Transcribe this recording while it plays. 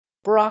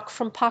Brock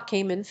from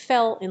Pokémon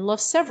fell in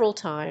love several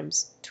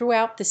times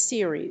throughout the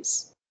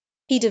series.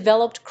 He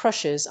developed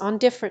crushes on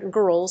different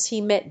girls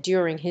he met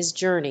during his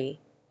journey,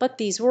 but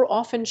these were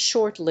often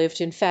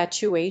short-lived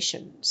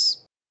infatuations.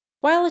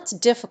 While it's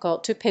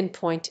difficult to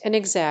pinpoint an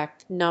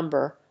exact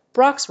number,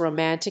 Brock's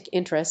romantic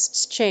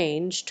interests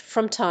changed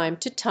from time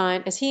to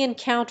time as he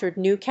encountered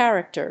new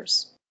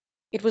characters.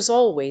 It was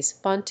always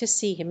fun to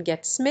see him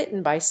get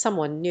smitten by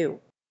someone new.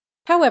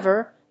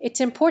 However, it's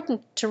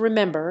important to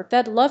remember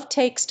that love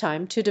takes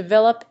time to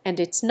develop, and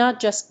it's not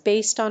just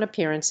based on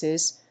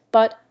appearances,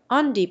 but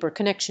on deeper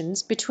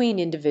connections between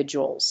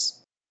individuals.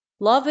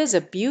 Love is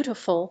a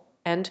beautiful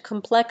and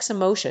complex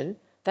emotion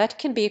that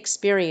can be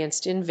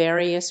experienced in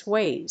various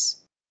ways.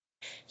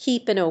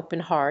 Keep an open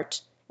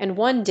heart, and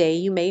one day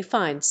you may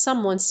find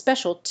someone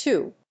special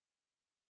too,